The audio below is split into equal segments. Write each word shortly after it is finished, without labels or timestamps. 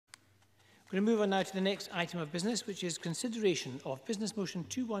We're going to move on now to the next item of business, which is consideration of Business Motion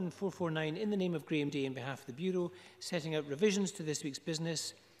 21449 in the name of Graham Day on behalf of the Bureau, setting out revisions to this week's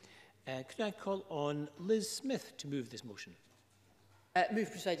business. Could I call on Liz Smith to move this motion? Move,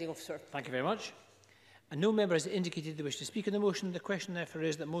 Presiding Officer. Thank you very much. And no member has indicated they wish to speak on the motion. The question therefore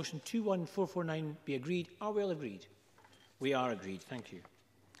is that motion 21449 be agreed. Are we all agreed? We are agreed. Thank you.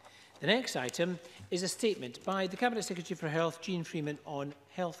 The next item is a statement by the Cabinet Secretary for Health, Jean Freeman, on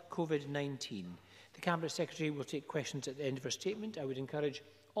health COVID-19. The Cabinet Secretary will take questions at the end of her statement. I would encourage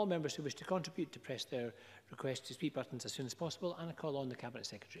all members who wish to contribute to press their request to speak buttons as soon as possible, and I call on the Cabinet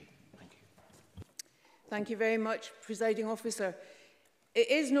Secretary. Thank you. Thank you very much, Presiding Officer. It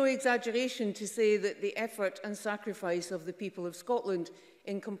is no exaggeration to say that the effort and sacrifice of the people of Scotland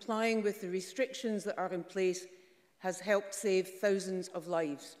in complying with the restrictions that are in place has helped save thousands of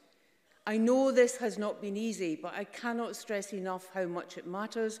lives. I know this has not been easy, but I cannot stress enough how much it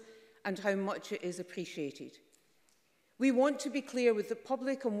matters and how much it is appreciated. We want to be clear with the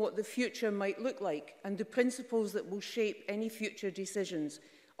public on what the future might look like and the principles that will shape any future decisions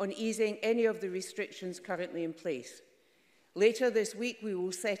on easing any of the restrictions currently in place. Later this week, we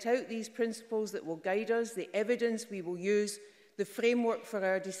will set out these principles that will guide us, the evidence we will use, the framework for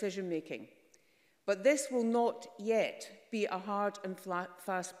our decision-making. But this will not yet be a hard and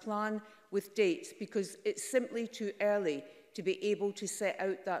fast plan with dates because it's simply too early to be able to set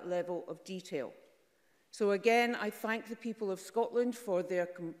out that level of detail. So again, I thank the people of Scotland for their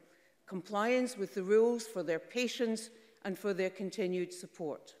compliance with the rules, for their patience and for their continued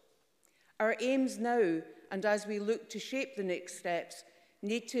support. Our aims now, and as we look to shape the next steps,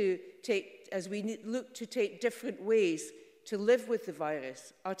 look to take different ways to live with the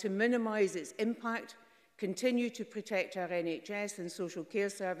virus, are to minimise its impact, continue to protect our NHS and social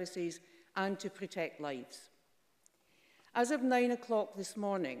care services, and to protect lives. As of 9 o'clock this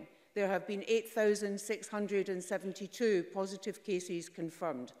morning, there have been 8,672 positive cases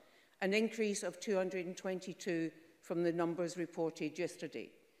confirmed, an increase of 222 from the numbers reported yesterday.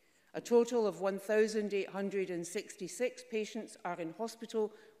 A total of 1,866 patients are in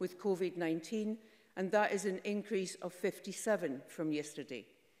hospital with COVID-19, and that is an increase of 57 from yesterday.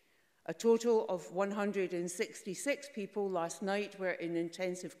 A total of 166 people last night were in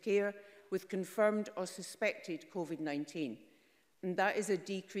intensive care with confirmed or suspected COVID-19, and that is a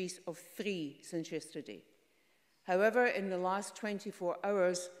decrease of 3 since yesterday. However, in the last 24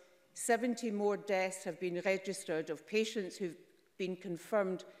 hours, 70 more deaths have been registered of patients who've been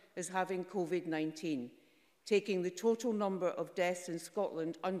confirmed as having COVID-19, taking the total number of deaths in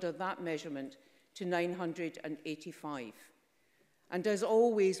Scotland under that measurement to 985. And as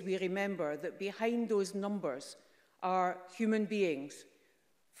always, we remember that behind those numbers are human beings,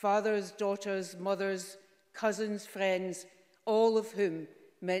 fathers, daughters, mothers, cousins, friends, all of whom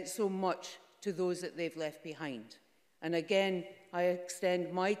meant so much to those that they've left behind. And again, I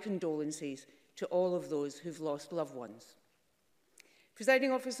extend my condolences to all of those who've lost loved ones.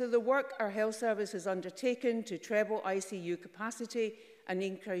 Presiding Officer, the work our health service has undertaken to treble ICU capacity and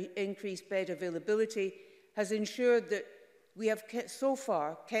increase bed availability has ensured that we have so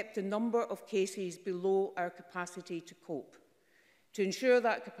far kept the number of cases below our capacity to cope. To ensure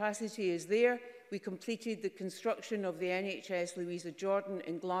that capacity is there, we completed the construction of the NHS Louisa Jordan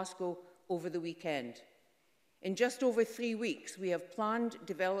in Glasgow over the weekend. In just over 3 weeks, we have planned,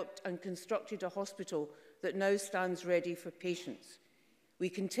 developed and constructed a hospital that now stands ready for patients. We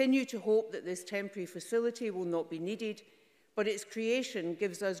continue to hope that this temporary facility will not be needed, but its creation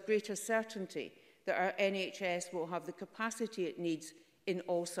gives us greater certainty that our NHS will have the capacity it needs in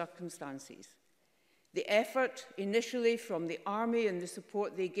all circumstances. The effort initially from the Army and the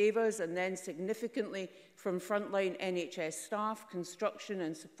support they gave us, and then significantly from frontline NHS staff, construction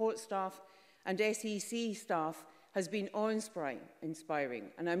and support staff, and SEC staff has been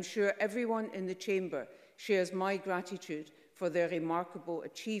awe-inspiring, and I'm sure everyone in the Chamber shares my gratitude for their remarkable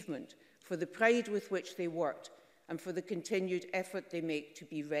achievement, for the pride with which they worked, and for the continued effort they make to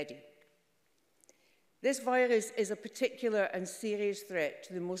be ready. This virus is a particular and serious threat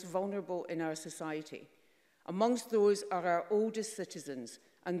to the most vulnerable in our society. Amongst those are our oldest citizens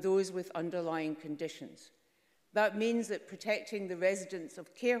and those with underlying conditions. That means that protecting the residents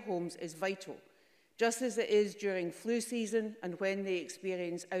of care homes is vital, just as it is during flu season and when they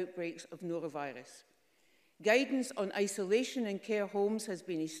experience outbreaks of norovirus. Guidance on isolation in care homes has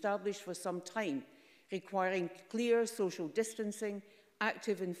been established for some time, requiring clear social distancing,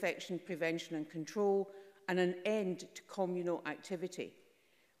 active infection prevention and control, and an end to communal activity.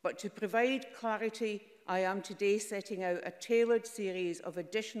 But to provide clarity, I am today setting out a tailored series of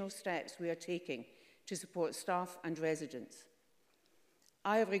additional steps we are taking to support staff and residents.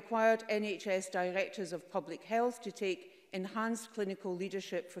 I have required NHS Directors of Public Health to take enhanced clinical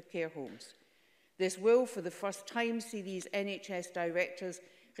leadership for care homes. This will, for the first time, see these NHS Directors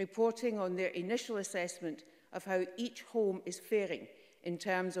reporting on their initial assessment of how each home is faring in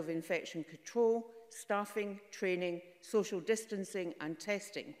terms of infection control, staffing, training, social distancing and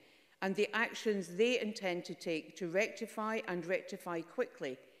testing, and the actions they intend to take to rectify and rectify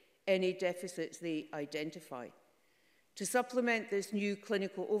quickly any deficits they identify. To supplement this new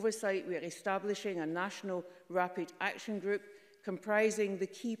clinical oversight, we are establishing a national rapid action group comprising the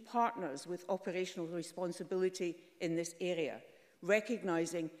key partners with operational responsibility in this area,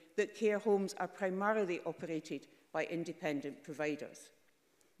 recognising that care homes are primarily operated by independent providers.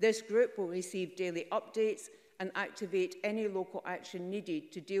 This group will receive daily updates and activate any local action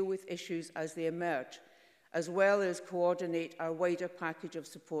needed to deal with issues as they emerge, as well as coordinate our wider package of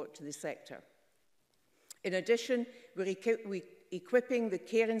support to the sector. In addition, we're equipping the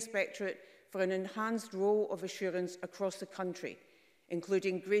Care Inspectorate for an enhanced role of assurance across the country,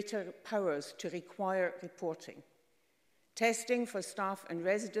 including greater powers to require reporting. Testing for staff and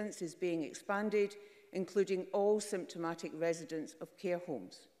residents is being expanded, including all symptomatic residents of care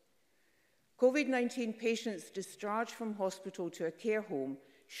homes. COVID-19 patients discharged from hospital to a care home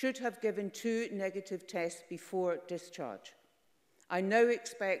should have given 2 negative tests before discharge. I now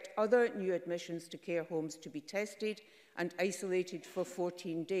expect other new admissions to care homes to be tested and isolated for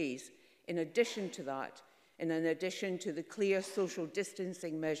 14 days, in addition to the clear social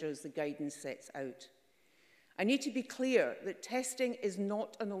distancing measures the guidance sets out. I need to be clear that testing is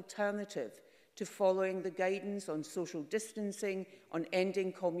not an alternative to following the guidance on social distancing, on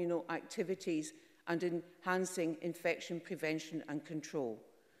ending communal activities and enhancing infection prevention and control.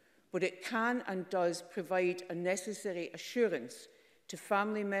 But it can and does provide a necessary assurance to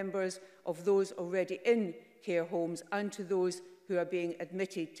family members of those already in care homes and to those who are being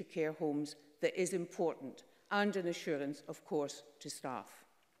admitted to care homes that is important, and an assurance, of course, to staff.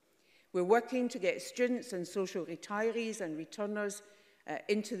 We're working to get students and social retirees and returners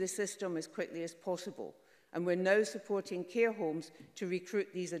into the system as quickly as possible, and we're now supporting care homes to recruit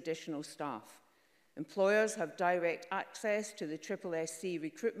these additional staff. Employers have direct access to the SSSC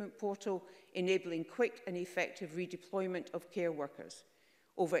recruitment portal, enabling quick and effective redeployment of care workers.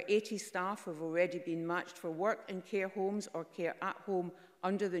 Over 80 staff have already been matched for work in care homes or care at home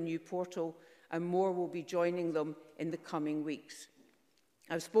under the new portal, and more will be joining them in the coming weeks.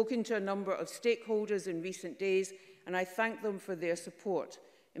 I've spoken to a number of stakeholders in recent days, and I thank them for their support.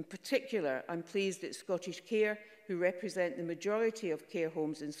 In particular, I'm pleased that Scottish Care, who represent the majority of care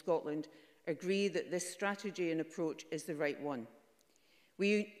homes in Scotland, agree that this strategy and approach is the right one.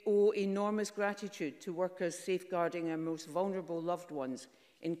 We owe enormous gratitude to workers safeguarding our most vulnerable loved ones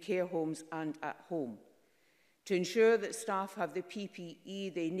in care homes and at home. To ensure that staff have the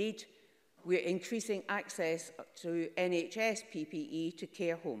PPE they need, we're increasing access to NHS PPE to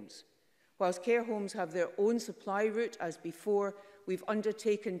care homes. Whilst care homes have their own supply route as before, we've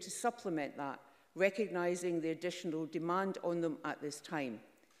undertaken to supplement that, recognising the additional demand on them at this time.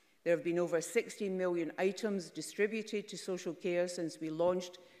 There have been over 16 million items distributed to social care since we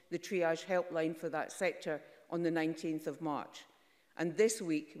launched the triage helpline for that sector on the 19th of March. And this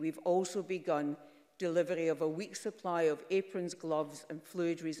week, we've also begun delivery of a week's supply of aprons, gloves and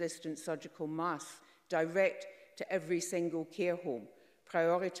fluid-resistant surgical masks direct to every single care home,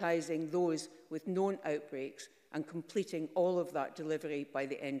 prioritising those with known outbreaks and completing all of that delivery by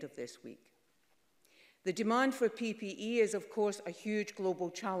the end of this week. The demand for PPE is, of course, a huge global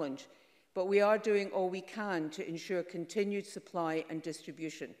challenge, but we are doing all we can to ensure continued supply and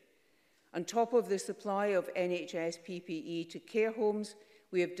distribution. On top of the supply of NHS PPE to care homes,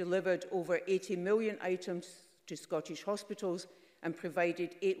 we have delivered over 80 million items to Scottish hospitals and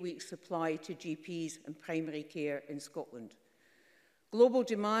provided 8 weeks' supply to GPs and primary care in Scotland. Global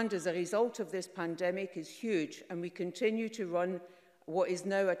demand as a result of this pandemic is huge, and we continue to run what is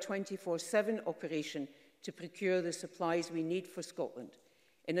now a 24/7 operation to procure the supplies we need for Scotland.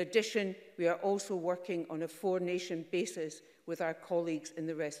 In addition, we are also working on a 4-nation basis with our colleagues in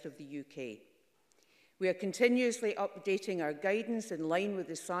the rest of the UK. We are continuously updating our guidance in line with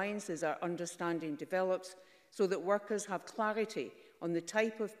the science as our understanding develops, so that workers have clarity on the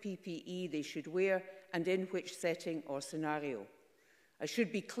type of PPE they should wear and in which setting or scenario. I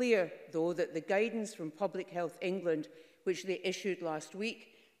should be clear, though, that the guidance from Public Health England, which they issued last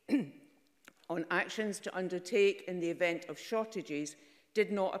week, on actions to undertake in the event of shortages,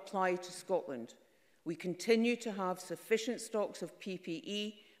 did not apply to Scotland. We continue to have sufficient stocks of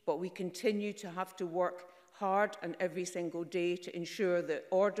PPE, but we continue to have to work hard and every single day to ensure that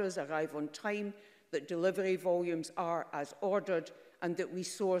orders arrive on time, that delivery volumes are as ordered, and that we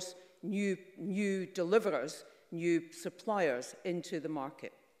source new deliverers, new suppliers into the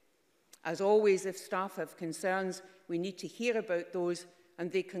market. As always, if staff have concerns, we need to hear about those,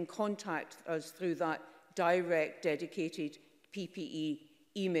 and they can contact us through that direct, dedicated PPE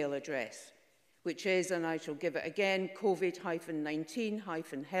email address, which is, and I shall give it again,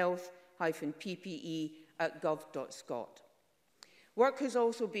 covid-19-health-ppe@gov.scot. Work has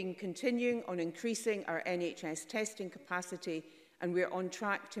also been continuing on increasing our NHS testing capacity, and we're on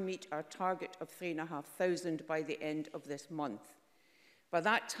track to meet our target of 3,500 by the end of this month. By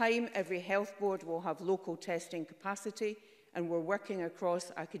that time, every health board will have local testing capacity, and we're working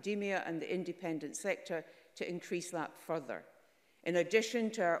across academia and the independent sector to increase that further. In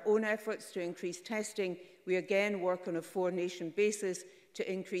addition to our own efforts to increase testing, we again work on a four-nation basis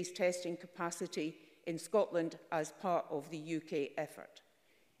to increase testing capacity in Scotland as part of the UK effort.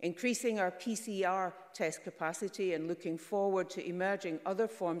 Increasing our PCR test capacity and looking forward to emerging other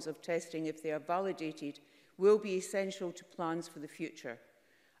forms of testing if they are validated will be essential to plans for the future.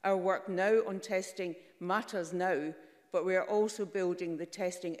 Our work now on testing matters now, but we are also building the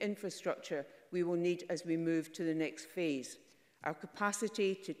testing infrastructure we will need as we move to the next phase. Our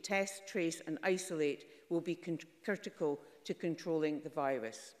capacity to test, trace and isolate will be critical to controlling the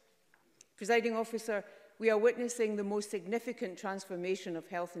virus. Presiding Officer, we are witnessing the most significant transformation of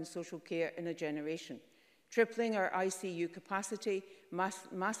health and social care in a generation. Tripling our ICU capacity,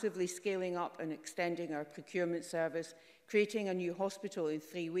 massively scaling up and extending our procurement service, creating a new hospital in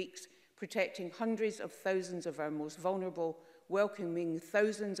 3 weeks, protecting hundreds of thousands of our most vulnerable, welcoming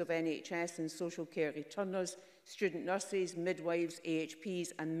thousands of NHS and social care returners, student nurses, midwives,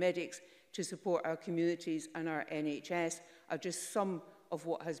 AHPs and medics to support our communities and our NHS are just some of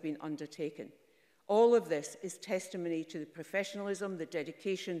what has been undertaken. All of this is testimony to the professionalism, the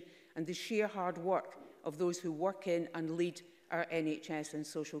dedication and the sheer hard work of those who work in and lead our NHS and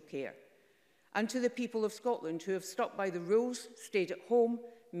social care. And to the people of Scotland who have stuck by the rules, stayed at home,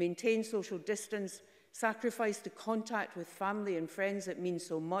 maintained social distance, sacrificed the contact with family and friends that mean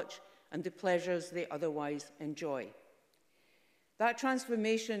so much, and the pleasures they otherwise enjoy. That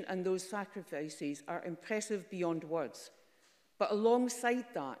transformation and those sacrifices are impressive beyond words. But alongside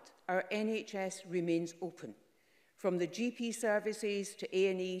that, our NHS remains open. From the GP services to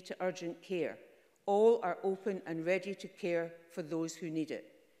A&E to urgent care, all are open and ready to care for those who need it.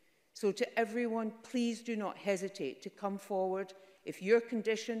 So to everyone, please do not hesitate to come forward if your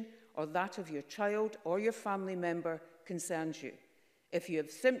condition or that of your child or your family member concerns you. If you have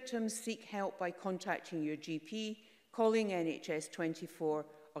symptoms, seek help by contacting your GP, calling NHS 24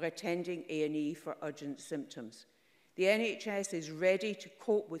 or attending A&E for urgent symptoms. The NHS is ready to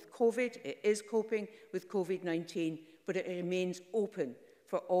cope with COVID. It is coping with COVID-19, but it remains open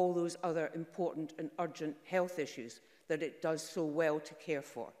for all those other important and urgent health issues that it does so well to care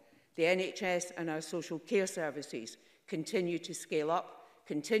for. The NHS and our social care services continue to scale up,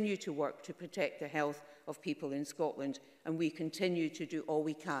 continue to work to protect the health of people in Scotland, and we continue to do all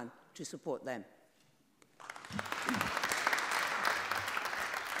we can to support them.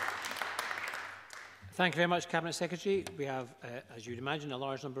 Thank you very much, Cabinet Secretary. We have, as you'd imagine, a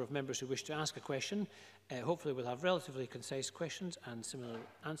large number of members who wish to ask a question. Hopefully we'll have relatively concise questions and similar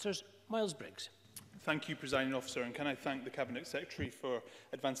answers. Miles Briggs. Thank you, Presiding Officer, and can I thank the Cabinet Secretary for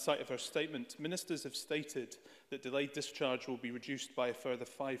advance sight of her statement. Ministers have stated that delayed discharge will be reduced by a further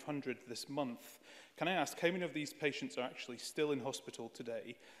 500 this month. Can I ask how many of these patients are actually still in hospital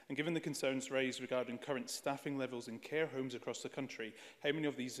today? And given the concerns raised regarding current staffing levels in care homes across the country, how many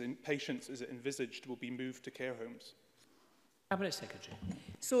of these patients is it envisaged will be moved to care homes? Cabinet Secretary.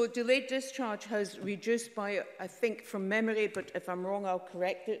 So delayed discharge has reduced by, I think from memory, but if I'm wrong I'll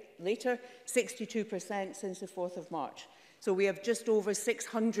correct it later, 62% since the 4th of March. So we have just over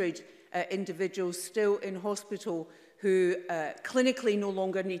 600 individuals still in hospital who clinically no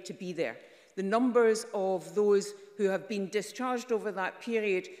longer need to be there. The numbers of those who have been discharged over that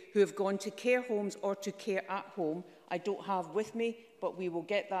period who have gone to care homes or to care at home, I don't have with me, but we will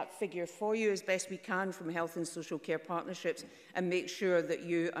get that figure for you as best we can from Health and Social Care Partnerships and make sure that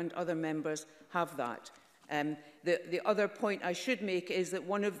you and other members have that. The other point I should make is that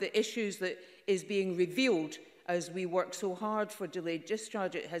one of the issues that is being revealed as we work so hard for delayed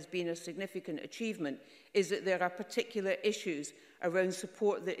discharge, it has been a significant achievement, is that there are particular issues around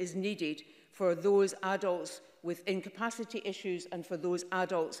support that is needed for those adults with incapacity issues and for those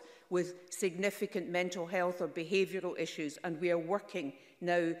adults with significant mental health or behavioural issues. And we are working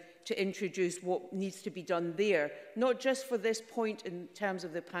now to introduce what needs to be done there, not just for this point in terms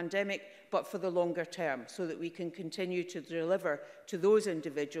of the pandemic, but for the longer term, so that we can continue to deliver to those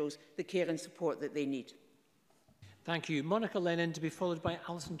individuals the care and support that they need. Thank you. Monica Lennon, to be followed by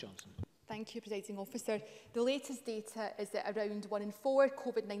Alison Johnson. Thank you, Presiding Officer. The latest data is that around 1 in 4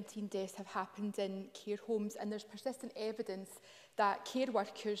 COVID-19 deaths have happened in care homes, and there's persistent evidence that care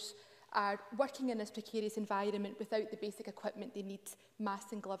workers are working in this precarious environment without the basic equipment they need,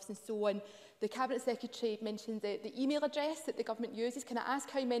 masks and gloves and so on. The Cabinet Secretary mentioned the email address that the government uses. Can I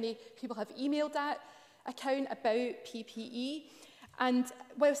ask how many people have emailed that account about PPE? And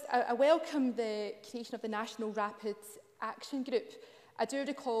whilst I welcome the creation of the National Rapid Action Group, I do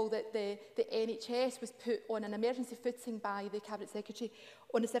recall that the NHS was put on an emergency footing by the Cabinet Secretary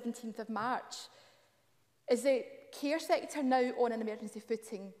on the 17th of March. Is the care sector now on an emergency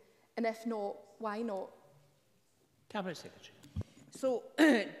footing? And if not, why not? Cabinet Secretary. So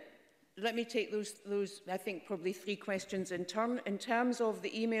let me take those, I think, probably 3 questions in turn. In terms of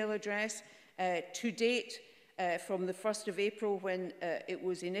the email address, to date, from the 1st of April, when it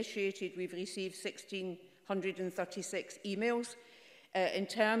was initiated, we've received 1,636 emails. In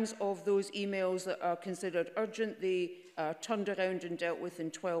terms of those emails that are considered urgent, they are turned around and dealt with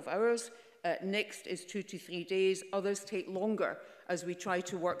in 12 hours. Next is 2 to 3 days. Others take longer as we try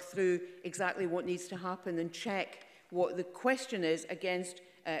to work through exactly what needs to happen and check what the question is against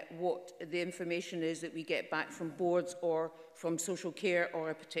what the information is that we get back from boards or from social care or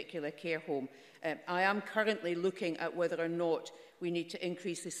a particular care home. I am currently looking at whether or not we need to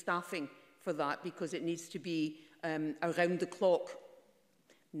increase the staffing for that, because it needs to be around the clock,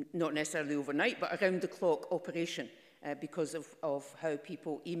 not necessarily overnight, but around the clock operation because of how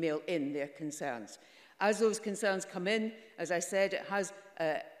people email in their concerns. As those concerns come in, as I said, it has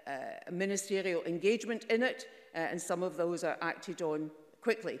a ministerial engagement in it, and some of those are acted on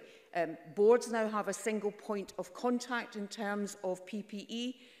quickly. Boards now have a single point of contact in terms of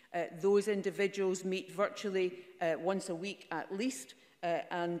PPE. Those individuals meet virtually once a week at least,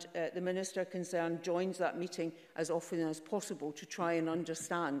 and the Minister concerned joins that meeting as often as possible to try and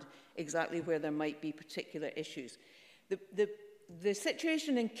understand exactly where there might be particular issues. The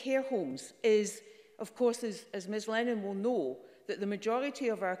situation in care homes is, of course, as Ms Lennon will know, that the majority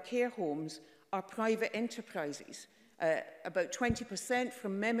of our care homes are private enterprises. About 20%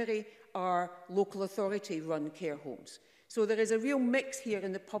 from memory are local authority-run care homes. So there is a real mix here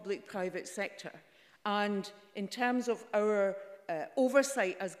in the public-private sector. And in terms of our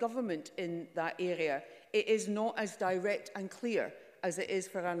oversight as government in that area, it is not as direct and clear as it is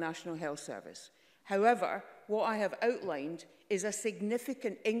for our National Health Service. However, what I have outlined is a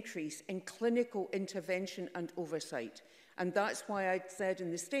significant increase in clinical intervention and oversight. And that's why I said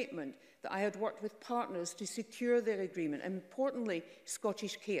in the statement that I had worked with partners to secure their agreement, and importantly,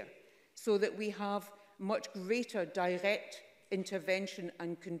 Scottish Care, so that we have much greater direct intervention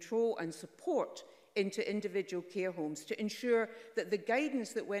and control and support into individual care homes to ensure that the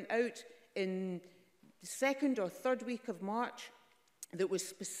guidance that went out in the 2nd or 3rd week of March, that was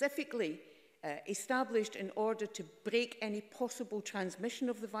specifically established in order to break any possible transmission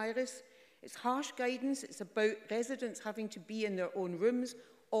of the virus. It's harsh guidance. It's about residents having to be in their own rooms,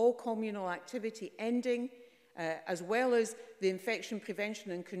 all communal activity ending, as well as the infection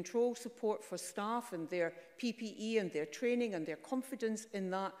prevention and control support for staff and their PPE and their training and their confidence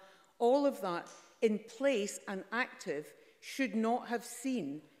in that. All of that in place and active should not have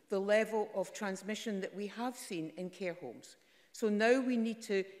seen the level of transmission that we have seen in care homes. So now we need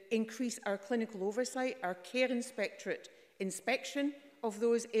to increase our clinical oversight, our care inspectorate inspection of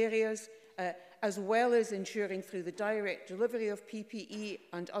those areas, as well as ensuring through the direct delivery of PPE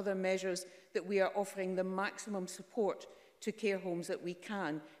and other measures that we are offering the maximum support to care homes that we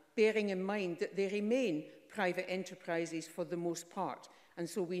can, bearing in mind that they remain private enterprises for the most part. And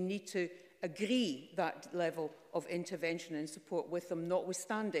so we need to agree that level of intervention and support with them,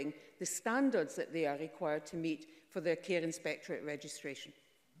 notwithstanding the standards that they are required to meet for their care inspectorate registration.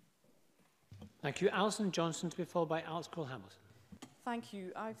 Thank you. Alison Johnson, to be followed by Alex Cole-Hamilton. Thank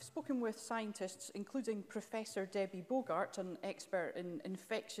you. I've spoken with scientists, including Professor Debbie Bogart, an expert in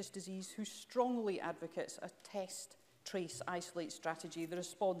infectious disease, who strongly advocates a test, trace, isolate strategy, the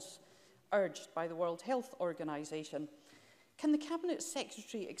response urged by the World Health Organization. Can the Cabinet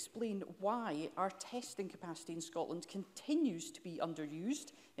Secretary explain why our testing capacity in Scotland continues to be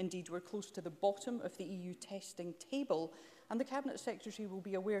underused? Indeed, we're close to the bottom of the EU testing table. And the Cabinet Secretary will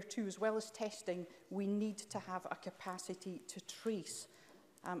be aware too, as well as testing, we need to have a capacity to trace.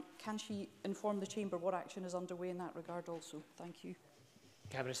 Can she inform the Chamber what action is underway in that regard also? Thank you.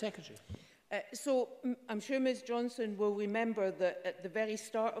 Cabinet Secretary. So I'm sure Ms Johnson will remember that at the very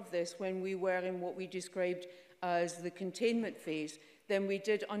start of this, when we were in what we described as the containment phase, then we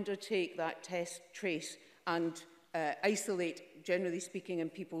did undertake that test, trace and isolate, generally speaking, in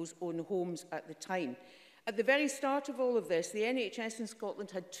people's own homes at the time. At the very start of all of this, the NHS in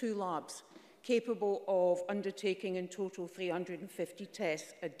Scotland had 2 labs capable of undertaking in total 350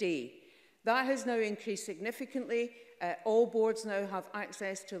 tests a day. That has now increased significantly. All boards now have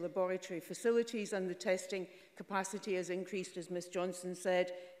access to laboratory facilities, and the testing capacity has increased, as Ms Johnson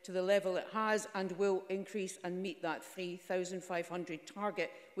said, to the level it has and will increase and meet that 3,500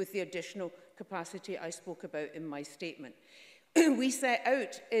 target with the additional capacity I spoke about in my statement. We set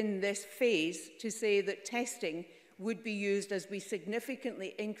out in this phase to say that testing would be used as we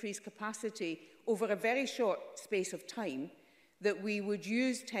significantly increase capacity over a very short space of time, that we would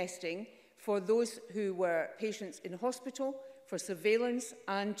use testing for those who were patients in hospital, for surveillance,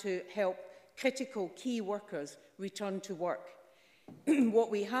 and to help critical key workers return to work. What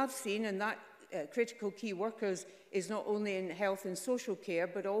we have seen, and that critical key workers is not only in health and social care,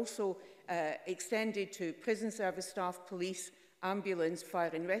 but also extended to prison service staff, police, ambulance, fire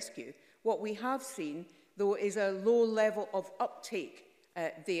and rescue. What we have seen, though, is a low level of uptake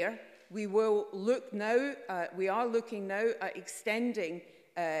there. We will look now, we are looking now at extending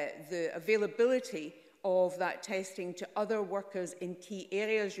the availability of that testing to other workers in key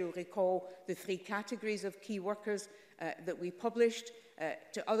areas. You'll recall the 3 categories of key workers that we published,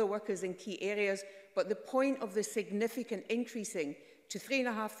 to other workers in key areas. But the point of the significant increasing to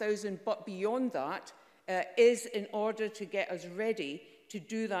 3,500, but beyond that, is in order to get us ready to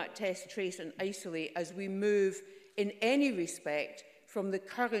do that test, trace and isolate as we move in any respect from the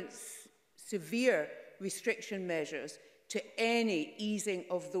current severe restriction measures to any easing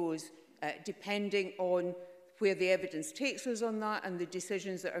of those, depending on where the evidence takes us on that and the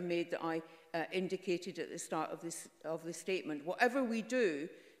decisions that are made that I indicated at the start of the statement. Whatever we do,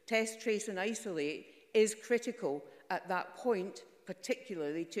 test, trace and isolate is critical at that point,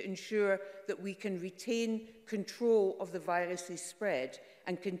 particularly to ensure that we can retain control of the virus's spread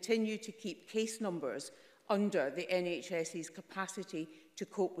and continue to keep case numbers under the NHS's capacity to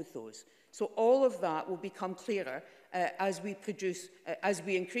cope with those. So all of that will become clearer as we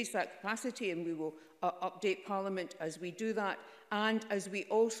increase that capacity, and we will update Parliament as we do that, and as we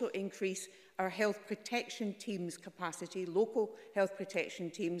also increase our health protection teams' capacity, local health protection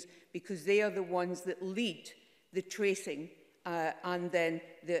teams, because they are the ones that lead the tracing and then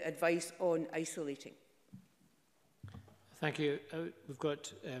the advice on isolating. Thank you. We've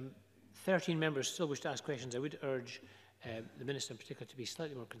got 13 members still wish to ask questions. I would urge the Minister in particular to be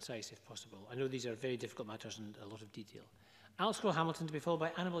slightly more concise if possible. I know these are very difficult matters and a lot of detail. Alex Cole-Hamilton to be followed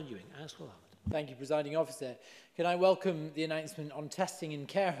by Annabel Ewing. Alex Cole-Hamilton. Thank you, Presiding Officer. Can I welcome the announcement on testing in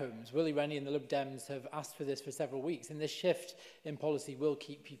care homes? Willie Rennie and the Lib Dems have asked for this for several weeks, and this shift in policy will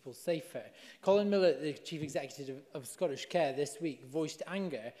keep people safer. Colin Miller, the Chief Executive of Scottish Care, this week voiced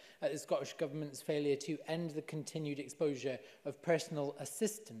anger at the Scottish Government's failure to end the continued exposure of personal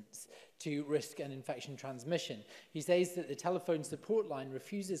assistants to risk and infection transmission. He says that the telephone support line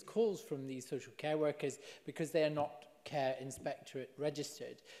refuses calls from these social care workers because they are not Care Inspectorate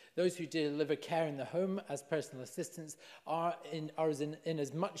registered. Those who deliver care in the home as personal assistants are in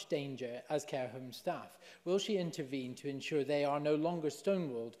as much danger as care home staff. Will she intervene to ensure they are no longer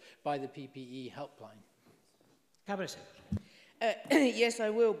stonewalled by the PPE helpline? Cabinet Secretary. Yes,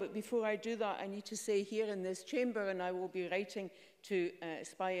 I will, but before I do that, I need to say here in this chamber, and I will be writing to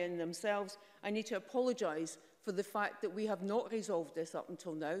SPIAN themselves, I need to apologise for the fact that we have not resolved this up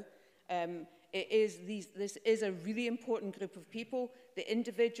until now. This is a really important group of people. The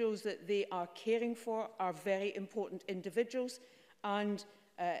individuals that they are caring for are very important individuals, and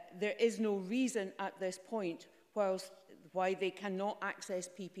there is no reason at this point why they cannot access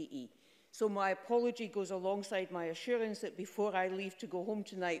PPE. So my apology goes alongside my assurance that before I leave to go home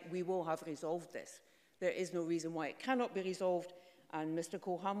tonight, we will have resolved this. There is no reason why it cannot be resolved, and Mr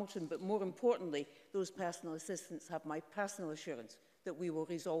Cole-Hamilton, but more importantly, those personal assistants have my personal assurance that we will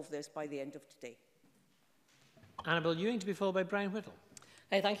resolve this by the end of today. Annabel Ewing to be followed by Brian Whittle.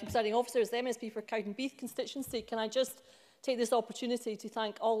 Thank you, Presiding Officer. As the MSP for Cowdenbeath constituency, can I just take this opportunity to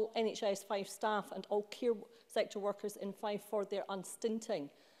thank all NHS 5 staff and all care sector workers in 5 for their unstinting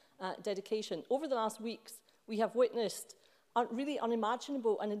dedication. Over the last weeks, we have witnessed a really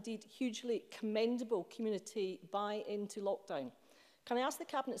unimaginable and indeed hugely commendable community buy into lockdown. Can I ask the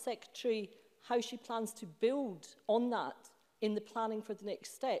Cabinet Secretary how she plans to build on that in the planning for the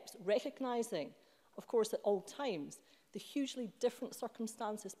next steps, recognising, of course, at all times, the hugely different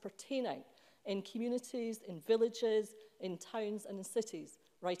circumstances pertaining in communities, in villages, in towns and in cities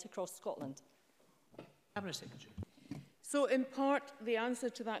right across Scotland? Cabinet Secretary. So in part, the answer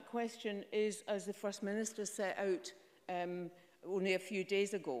to that question is, as the First Minister set out only a few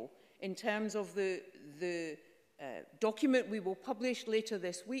days ago, in terms of the document we will publish later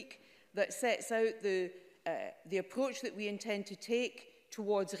this week that sets out the the approach that we intend to take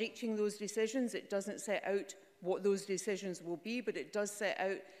towards reaching those decisions. It doesn't set out what those decisions will be, but it does set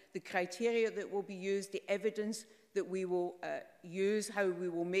out the criteria that will be used, the evidence that we will use, how we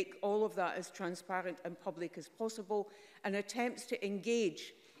will make all of that as transparent and public as possible, and attempts to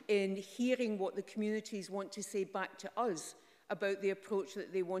engage in hearing what the communities want to say back to us about the approach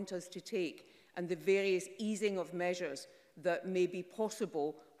that they want us to take and the various easing of measures that may be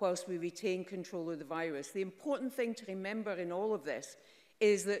possible whilst we retain control of the virus. The important thing to remember in all of this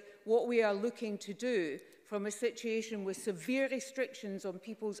is that what we are looking to do from a situation with severe restrictions on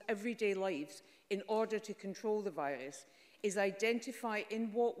people's everyday lives in order to control the virus is identify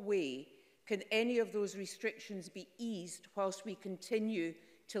in what way can any of those restrictions be eased whilst we continue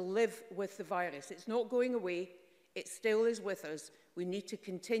to live with the virus. It's not going away, it still is with us. We need to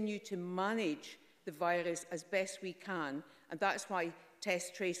continue to manage the virus as best we can, and that's why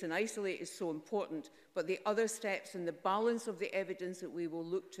test, trace and isolate is so important. But the other steps and the balance of the evidence that we will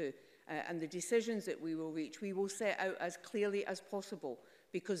look to and the decisions that we will reach, we will set out as clearly as possible,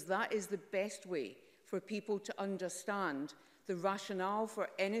 because that is the best way for people to understand the rationale for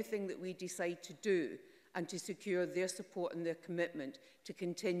anything that we decide to do and to secure their support and their commitment to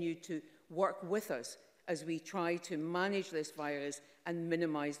continue to work with us as we try to manage this virus and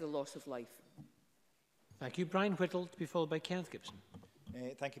minimise the loss of life. Thank you. Brian Whittle, to be followed by Kenneth Gibson.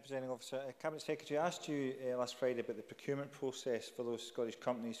 Thank you, Presiding Officer. Cabinet Secretary, I asked you last Friday about the procurement process for those Scottish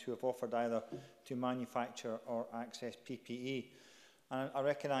companies who have offered either to manufacture or access PPE. And I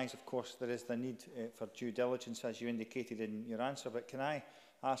recognise, of course, there is the need for due diligence, as you indicated in your answer, but can I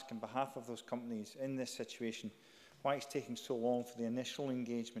ask on behalf of those companies in this situation why it's taking so long for the initial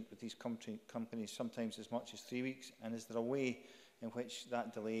engagement with these companies, sometimes as much as 3 weeks, and is there a way in which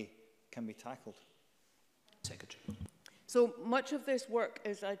that delay can be tackled? Secretary. So much of this work,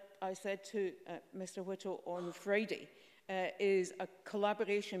 as I said to Mr Whittle on Friday, is a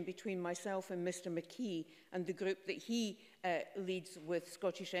collaboration between myself and Mr McKee and the group that he leads with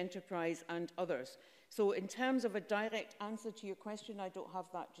Scottish Enterprise and others. So in terms of a direct answer to your question, I don't have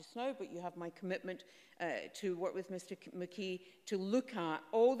that just now, but you have my commitment to work with Mr McKee to look at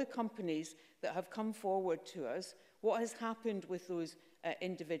all the companies that have come forward to us, what has happened with those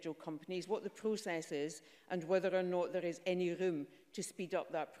individual companies, what the process is, and whether or not there is any room to speed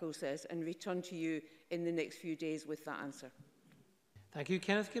up that process, and return to you in the next few days with that answer. Thank you.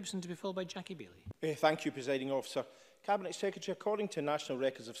 Kenneth Gibson, to be followed by Jackie Bailey. Thank you, Presiding Officer. Cabinet Secretary, according to National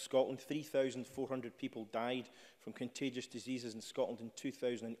Records of Scotland, 3,400 people died from contagious diseases in Scotland in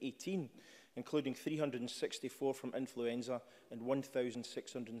 2018, including 364 from influenza and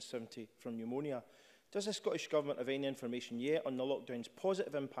 1,670 from pneumonia. Does the Scottish Government have any information yet on the lockdown's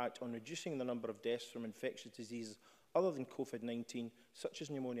positive impact on reducing the number of deaths from infectious diseases other than COVID-19, such as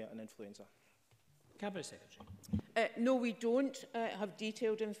pneumonia and influenza? Cabinet Secretary. No, we don't have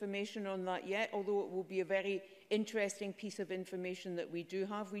detailed information on that yet, although it will be a very interesting piece of information that we do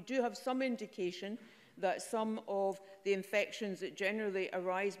have. We do have some indication that some of the infections that generally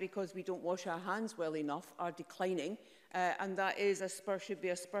arise because we don't wash our hands well enough are declining, and that is should be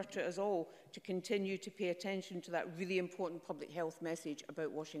a spur to us all to continue to pay attention to that really important public health message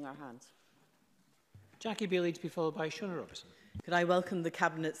about washing our hands. Jackie Bailey, to be followed by Shona Robertson. Could I welcome the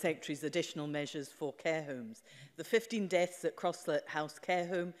Cabinet Secretary's additional measures for care homes? The 15 deaths at Crosslet House Care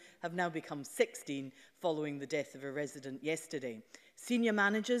Home have now become 16 following the death of a resident yesterday. Senior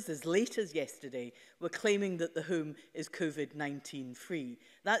managers, as late as yesterday, were claiming that the home is COVID-19 free.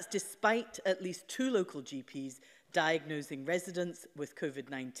 That's despite at least 2 local GPs diagnosing residents with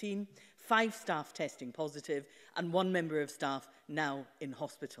COVID-19, 5 staff testing positive, and 1 member of staff now in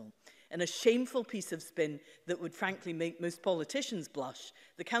hospital. In a shameful piece of spin that would frankly make most politicians blush,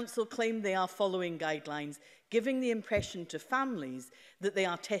 the Council claimed they are following guidelines, giving the impression to families that they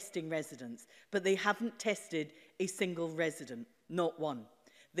are testing residents, but they haven't tested a single resident, not one.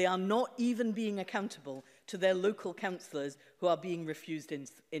 They are not even being accountable to their local councillors who are being refused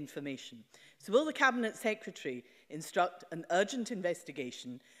information. So will the Cabinet Secretary instruct an urgent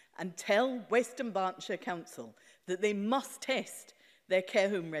investigation and tell Western Berkshire Council that they must test their care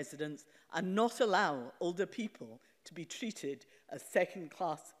home residents and not allow older people to be treated as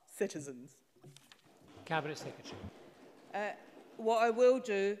second-class citizens? Cabinet Secretary. What I will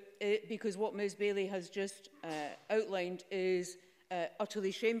do, because what Ms Bailey has just outlined is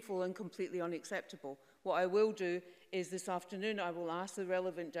utterly shameful and completely unacceptable. What I will do is this afternoon I will ask the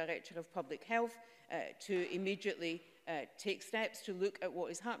relevant Director of Public Health to immediately take steps to look at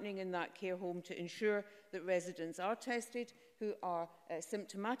what is happening in that care home to ensure that residents are tested who are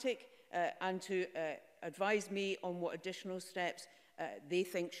symptomatic and to advise me on what additional steps they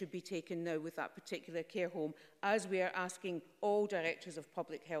think should be taken now with that particular care home, as we are asking all directors of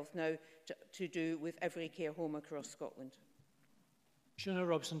public health now to do with every care home across Scotland. Shona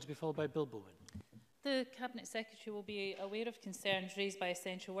Robson, to be followed by Bill Bowman. The Cabinet Secretary will be aware of concerns raised by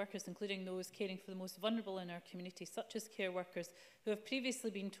essential workers, including those caring for the most vulnerable in our community, such as care workers, who have previously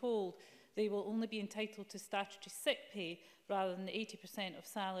been told they will only be entitled to statutory sick pay rather than the 80% of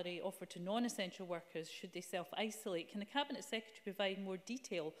salary offered to non-essential workers should they self-isolate. Can the Cabinet Secretary provide more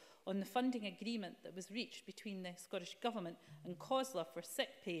detail on the funding agreement that was reached between the Scottish Government and COSLA for sick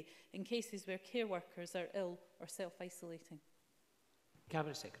pay in cases where care workers are ill or self-isolating?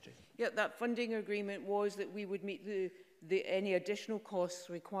 Cabinet Secretary. Yeah, that funding agreement was that we would meet any additional costs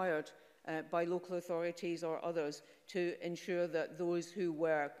required by local authorities or others to ensure that those who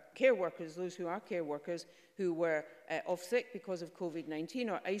were care workers, those who are care workers who were off sick because of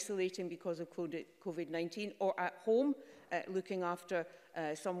COVID-19 or isolating because of COVID-19 or at home looking after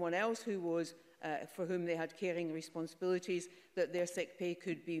someone else who was, for whom they had caring responsibilities, that their sick pay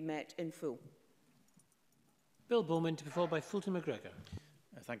could be met in full. Bill Bowman, to be followed by Fulton McGregor.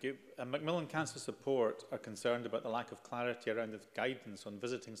 Thank you. Macmillan Cancer Support are concerned about the lack of clarity around the guidance on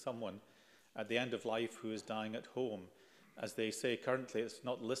visiting someone at the end of life who is dying at home. As they say, currently it's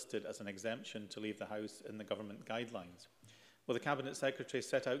not listed as an exemption to leave the house in the government guidelines. Will the Cabinet Secretary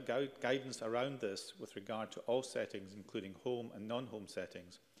set out guidance around this with regard to all settings, including home and non-home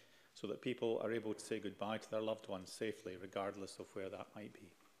settings, so that people are able to say goodbye to their loved ones safely, regardless of where that might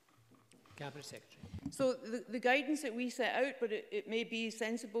be? Cabinet Secretary. So the guidance that we set out, but it may be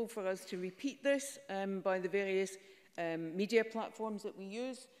sensible for us to repeat this by the various media platforms that we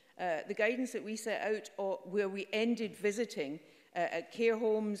use. The guidance that we set out where we ended visiting at care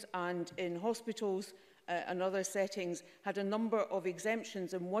homes and in hospitals and other settings had a number of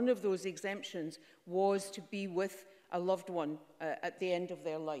exemptions, and one of those exemptions was to be with a loved one at the end of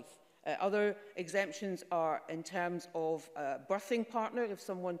their life. Other exemptions are in terms of birthing partner, if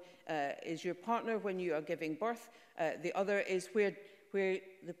someone is your partner when you are giving birth. The other is where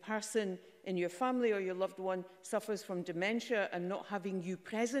the person in your family or your loved one suffers from dementia and not having you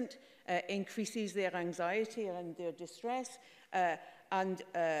present increases their anxiety and their distress.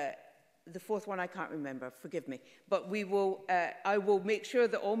 The fourth one I can't remember, forgive me. But I will make sure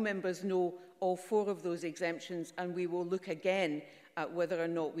that all members know all four of those exemptions, and we will look again at whether or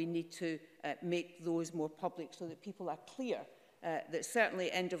not we need to make those more public so that people are clear that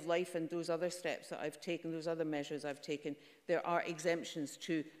certainly end of life and those other steps that I've taken, those other measures I've taken, there are exemptions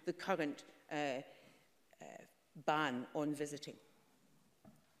to the current ban on visiting.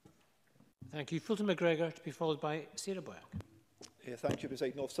 Thank you. Fulton McGregor, to be followed by Sarah Boyack. Thank you,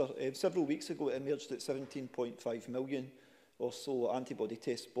 Presiding Officer. Several weeks ago it emerged that 17.5 million or so antibody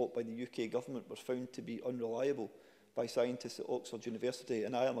tests bought by the UK Government were found to be unreliable by scientists at Oxford University,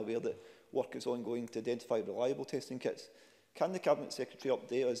 and I am aware that work is ongoing to identify reliable testing kits. Can the Cabinet Secretary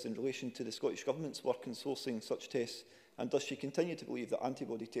update us in relation to the Scottish Government's work in sourcing such tests, and does she continue to believe that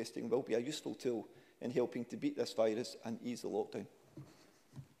antibody testing will be a useful tool in helping to beat this virus and ease the lockdown?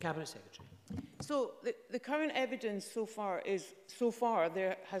 Cabinet Secretary. So the current evidence so far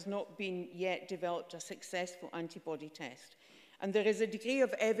there has not been yet developed a successful antibody test. And there is a degree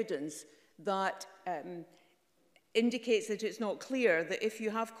of evidence that indicates that it's not clear that if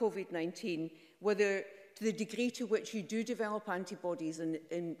you have COVID-19, whether to the degree to which you do develop antibodies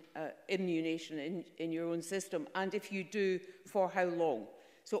in immunization in your own system, and if you do, for how long.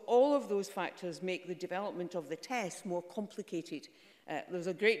 So all of those factors make the development of the test more complicated. There's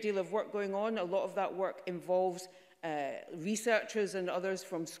a great deal of work going on. A lot of that work involves researchers and others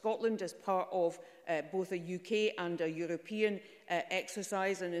from Scotland as part of both a UK and a European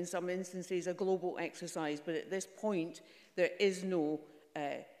exercise, and in some instances a global exercise. But at this point, there is no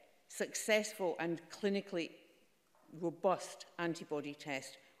successful and clinically robust antibody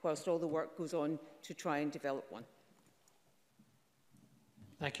test, whilst all the work goes on to try and develop one.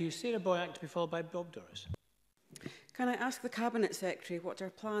 Thank you. Sarah Boyack, to be followed by Bob Doris. Can I ask the Cabinet Secretary what our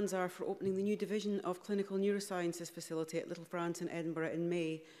plans are for opening the new Division of Clinical Neurosciences facility at Little France in Edinburgh in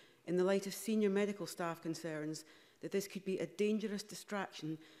May, in the light of senior medical staff concerns that this could be a dangerous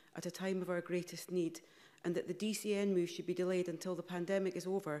distraction at a time of our greatest need, and that the DCN move should be delayed until the pandemic is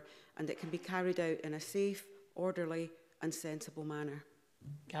over and it can be carried out in a safe, orderly and sensible manner?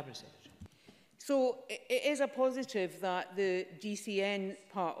 Cabinet Secretary. So it is a positive that the DCN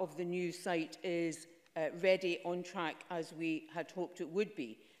part of the new site is ready, on track, as we had hoped it would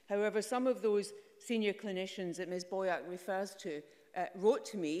be. However, some of those senior clinicians that Ms Boyack refers to wrote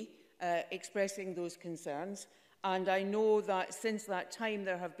to me expressing those concerns, and I know that since that time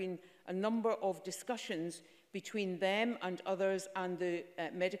there have been a number of discussions between them and others and the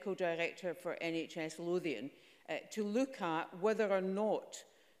Medical Director for NHS Lothian to look at whether or not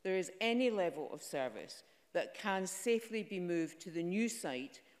there is any level of service that can safely be moved to the new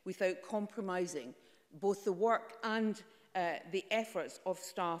site without compromising both the work and the efforts of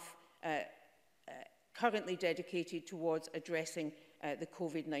staff currently dedicated towards addressing the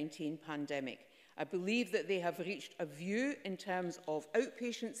COVID-19 pandemic. I believe that they have reached a view in terms of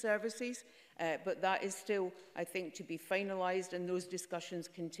outpatient services, but that is still, I think, to be finalised, and those discussions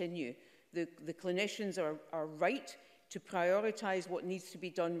continue. The clinicians are right to prioritise what needs to be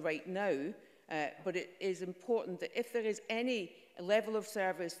done right now, but it is important that if there is any level of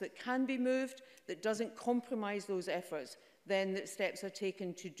service that can be moved, that doesn't compromise those efforts, then that steps are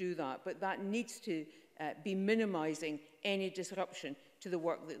taken to do that. But that needs to be minimising any disruption to the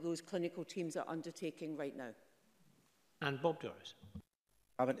work that those clinical teams are undertaking right now. And Bob Doris.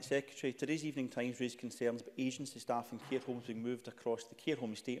 Cabinet Secretary, today's Evening Times raised concerns about agency staff in care homes being moved across the care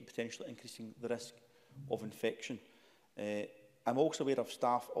home estate and potentially increasing the risk of infection. I'm also aware of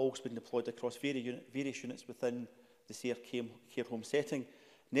staff also being deployed across various units within the SARE care home setting,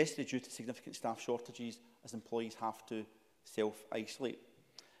 necessary due to significant staff shortages as employees have to self-isolate.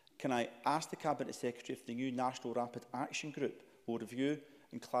 Can I ask the Cabinet Secretary if the new National Rapid Action Group will review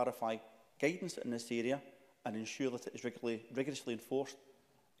and clarify guidance in this area and ensure that it is rigorously enforced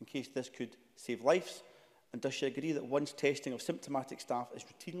in case this could save lives? And does she agree that once testing of symptomatic staff is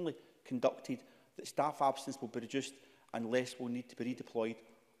routinely conducted, that staff absence will be reduced and less will need to be redeployed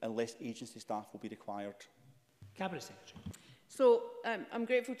and less agency staff will be required? Cabinet Secretary. So I'm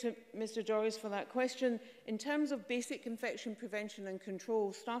grateful to Mr Doris for that question. In terms of basic infection prevention and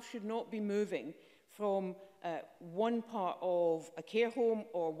control, staff should not be moving from one part of a care home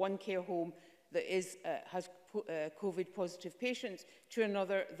or one care home that has COVID-positive patients to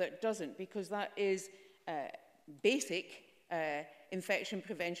another that doesn't, because that is basic infection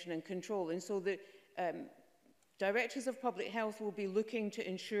prevention and control. And so the Directors of Public Health will be looking to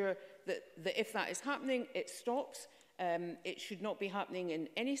ensure that if that is happening, it stops. It should not be happening in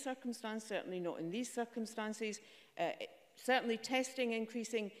any circumstance, certainly not in these circumstances. Certainly testing,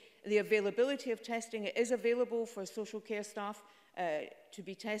 increasing the availability of testing. It is available for social care staff to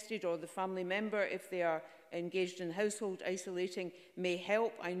be tested, or the family member, if they are engaged in household isolating, may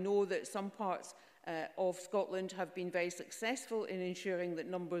help. I know that some parts of Scotland have been very successful in ensuring that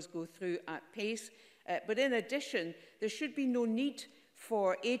numbers go through at pace. But in addition, there should be no need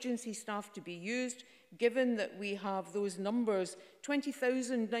for agency staff to be used, given that we have those numbers,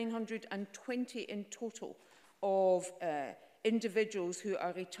 20,920 in total of individuals who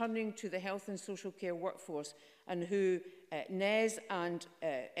are returning to the health and social care workforce, and who NES and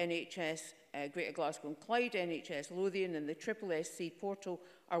NHS Greater Glasgow and Clyde, NHS Lothian and the SSSC portal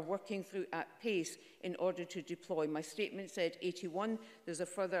are working through at pace in order to deploy. My statement said 81, there's a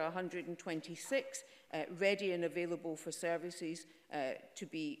further 126 ready and available for services to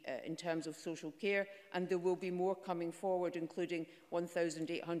be in terms of social care, and there will be more coming forward, including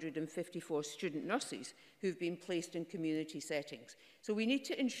 1,854 student nurses who've been placed in community settings. So we need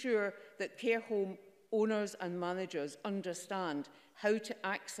to ensure that care home owners and managers understand how to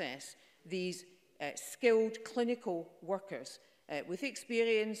access these skilled clinical workers with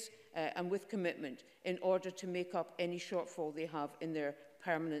experience and with commitment in order to make up any shortfall they have in their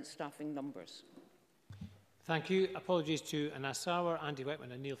permanent staffing numbers. Thank you. Apologies to Anas Sauer, Andy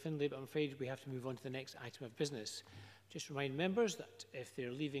Whitman and Neil Findlay, but I'm afraid we have to move on to the next item of business. Just remind members that if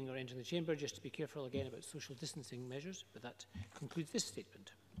they're leaving or entering the chamber, just to be careful again about social distancing measures. But that concludes this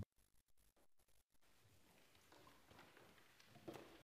statement.